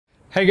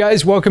Hey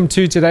guys, welcome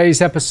to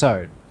today's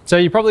episode. So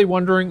you're probably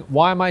wondering,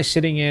 why am I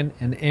sitting in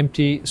an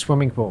empty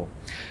swimming pool?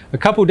 A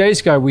couple days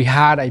ago, we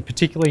had a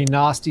particularly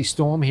nasty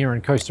storm here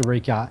in Costa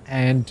Rica,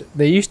 and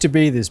there used to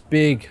be this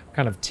big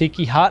kind of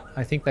tiki hut,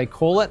 I think they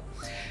call it.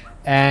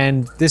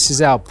 And this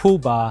is our pool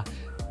bar,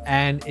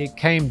 and it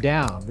came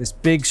down. This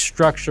big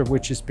structure,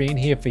 which has been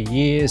here for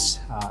years.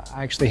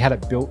 I actually had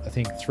it built, I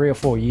think 3 or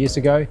 4 years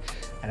ago,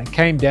 and it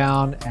came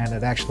down and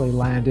it actually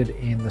landed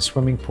in the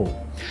swimming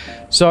pool.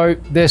 So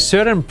there's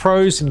certain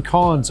pros and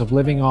cons of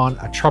living on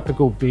a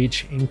tropical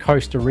beach in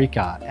Costa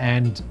Rica,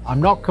 and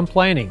I'm not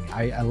complaining.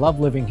 I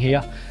love living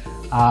here.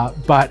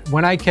 But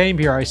when I came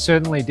here, I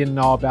certainly didn't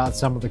know about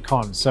some of the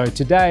cons. So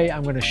today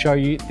I'm going to show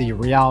you the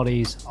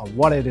realities of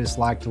what it is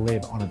like to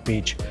live on a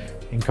beach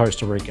in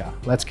Costa Rica.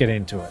 Let's get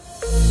into it.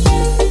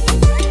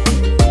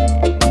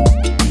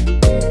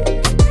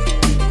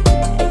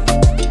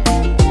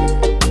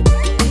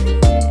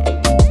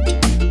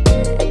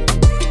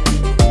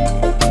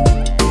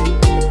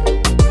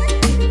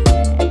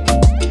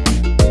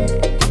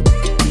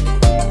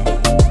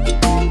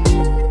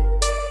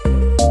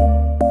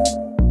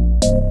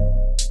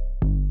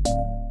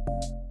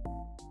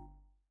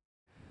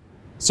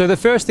 So the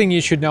first thing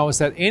you should know is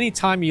that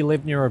anytime you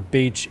live near a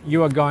beach,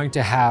 you are going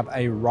to have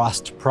a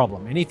rust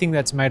problem. Anything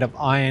that's made of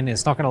iron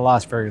is not going to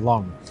last very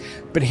long.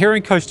 But here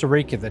in Costa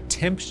Rica, the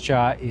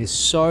temperature is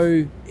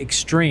so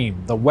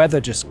extreme. The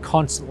weather just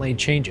constantly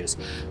changes.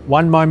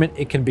 One moment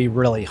it can be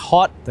really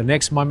hot. The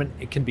next moment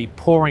it can be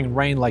pouring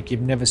rain like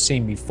you've never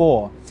seen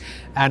before.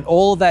 And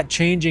all of that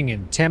changing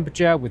in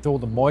temperature with all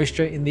the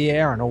moisture in the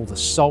air and all the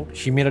salt,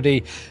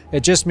 humidity,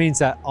 it just means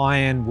that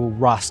iron will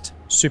rust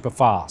super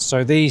fast.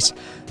 So these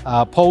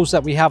poles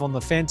that we have on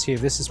the fence here,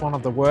 this is one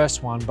of the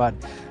worst one, but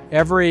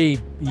every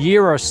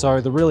year or so,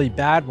 the really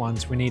bad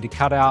ones we need to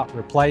cut out,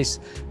 replace.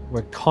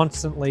 We're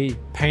constantly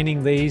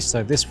painting these,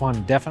 so this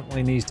one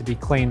definitely needs to be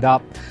cleaned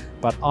up,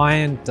 but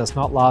iron does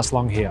not last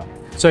long here.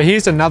 So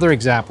here's another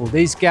example.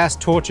 These gas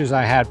torches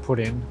I had put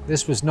in,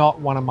 this was not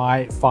one of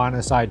my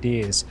finest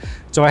ideas.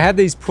 So I had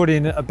these put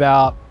in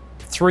about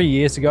 3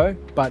 years ago,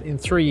 but in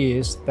 3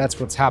 years, that's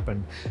what's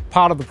happened.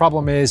 Part of the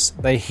problem is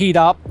they heat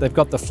up, they've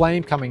got the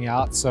flame coming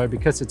out, so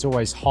because it's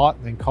always hot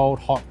and then cold,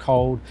 hot,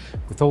 cold,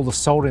 with all the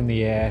salt in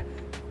the air,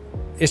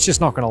 it's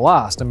just not gonna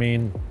last. I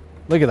mean,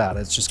 look at that,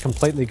 it's just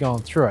completely gone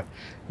through it.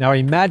 Now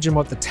imagine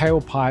what the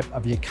tailpipe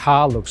of your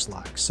car looks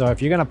like. So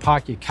if you're gonna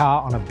park your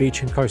car on a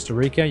beach in Costa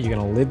Rica, you're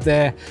gonna live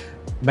there,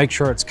 make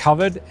sure it's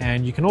covered,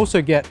 and you can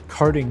also get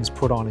coatings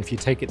put on if you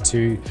take it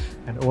to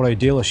an auto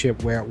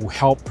dealership where it will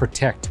help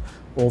protect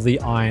all the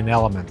iron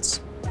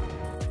elements.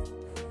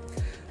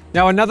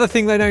 Now another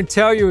thing they don't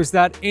tell you is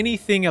that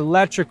anything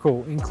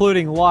electrical,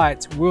 including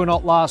lights, will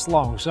not last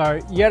long. So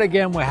yet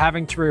again, we're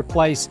having to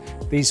replace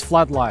these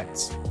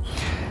floodlights.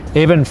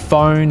 Even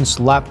phones,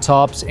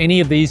 laptops, any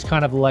of these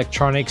kind of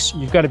electronics,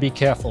 you've got to be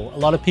careful. A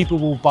lot of people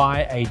will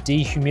buy a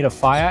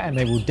dehumidifier and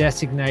they will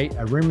designate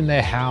a room in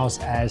their house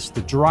as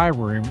the dry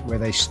room where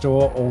they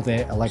store all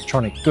their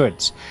electronic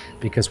goods,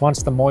 because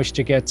once the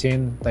moisture gets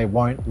in, they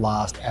won't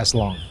last as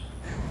long.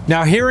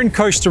 Now here in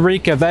Costa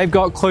Rica, they've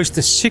got close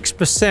to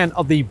 6%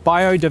 of the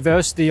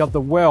biodiversity of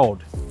the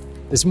world.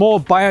 There's more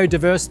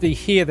biodiversity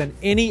here than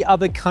any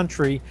other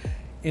country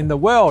in the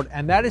world.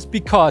 And that is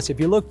because if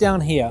you look down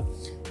here,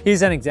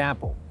 here's an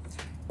example.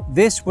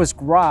 This was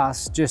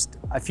grass just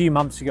a few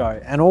months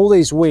ago, and all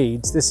these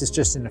weeds, this is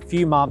just in a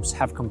few months,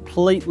 have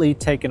completely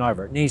taken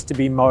over. It needs to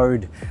be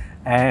mowed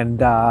and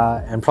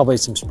probably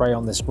some spray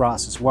on this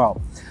grass as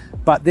well.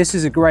 But this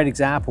is a great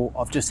example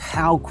of just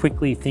how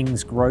quickly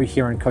things grow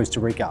here in Costa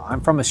Rica. I'm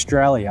from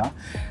Australia,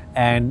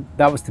 and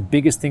that was the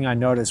biggest thing I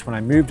noticed when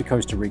I moved to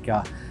Costa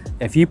Rica.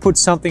 If you put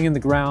something in the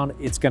ground,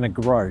 it's gonna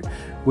grow,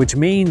 which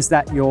means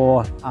that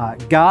your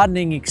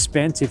gardening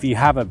expense, if you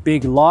have a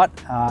big lot,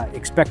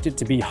 expect it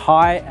to be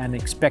high and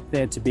expect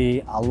there to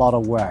be a lot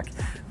of work.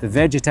 The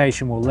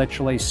vegetation will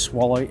literally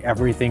swallow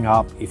everything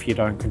up if you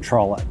don't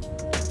control it.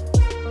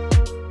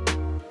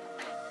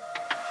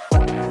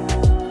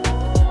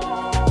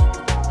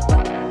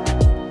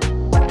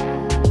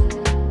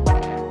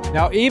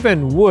 Now,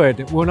 even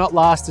wood will not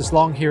last as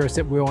long here as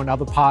it will in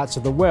other parts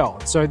of the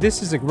world. So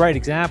this is a great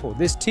example.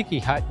 This tiki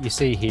hut you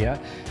see here,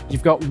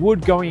 you've got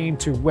wood going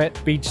into wet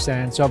beach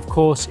sand. So of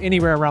course,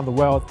 anywhere around the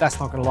world, that's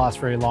not going to last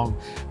very long.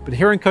 But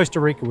here in Costa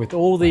Rica, with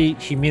all the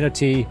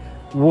humidity,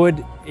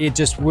 wood, it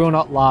just will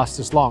not last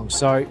as long.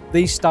 So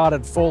these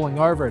started falling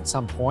over at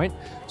some point.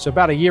 So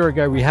about a year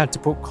ago, we had to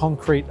put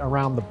concrete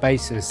around the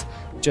bases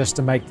just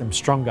to make them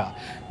stronger.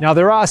 Now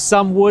there are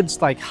some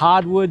woods like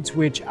hardwoods,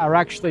 which are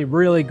actually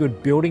really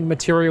good building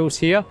materials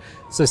here.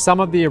 So some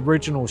of the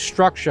original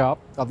structure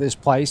of this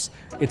place,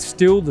 it's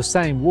still the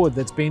same wood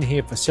that's been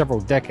here for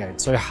several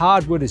decades. So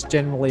hardwood is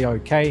generally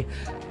okay,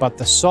 but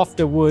the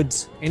softer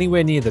woods,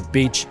 anywhere near the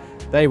beach,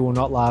 they will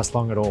not last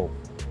long at all.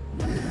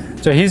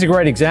 So here's a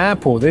great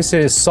example. This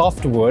is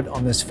softwood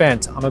on this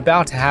fence. I'm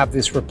about to have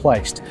this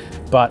replaced,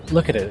 but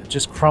look at it, it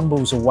just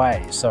crumbles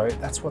away. So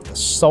that's what the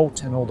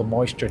salt and all the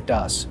moisture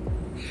does.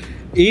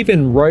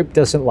 Even rope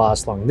doesn't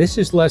last long. This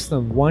is less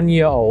than 1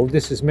 year old.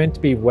 This is meant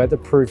to be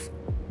weatherproof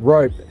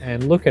rope,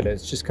 and look at it,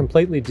 it's just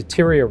completely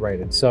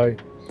deteriorated. So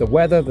the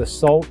weather, the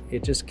salt,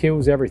 it just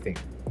kills everything.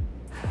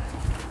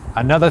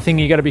 Another thing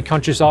you got to be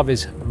conscious of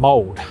is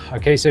mold.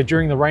 Okay, so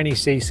during the rainy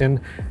season,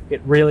 it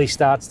really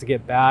starts to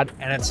get bad,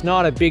 and it's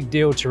not a big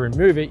deal to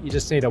remove it. You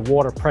just need a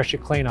water pressure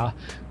cleaner,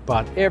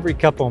 but every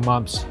couple of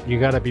months, you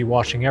got to be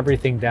washing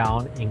everything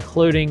down,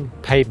 including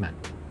pavement.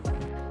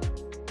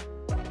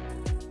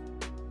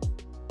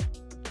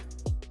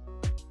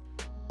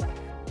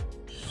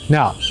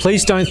 Now,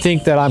 please don't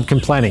think that I'm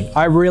complaining.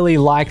 I really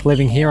like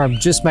living here. I'm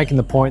just making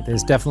the point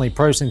there's definitely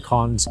pros and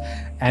cons.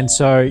 And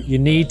so you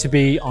need to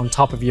be on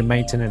top of your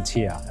maintenance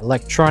here.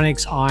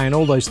 Electronics, iron,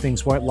 all those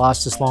things won't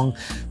last as long.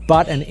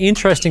 But an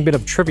interesting bit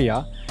of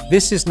trivia,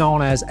 this is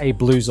known as a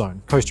blue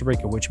zone, Costa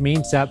Rica, which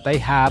means that they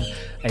have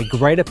a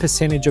greater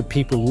percentage of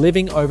people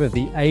living over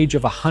the age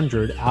of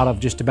 100 out of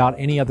just about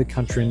any other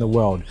country in the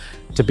world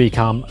to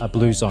become a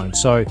blue zone.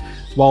 So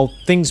while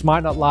things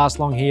might not last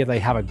long here, they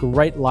have a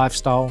great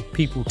lifestyle.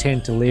 People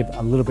tend to live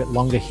a little bit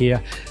longer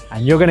here,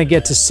 and you're gonna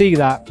get to see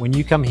that when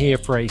you come here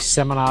for a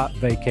seminar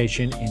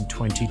vacation in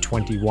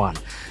 2021.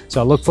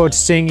 So I look forward to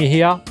seeing you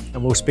here,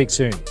 and we'll speak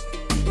soon.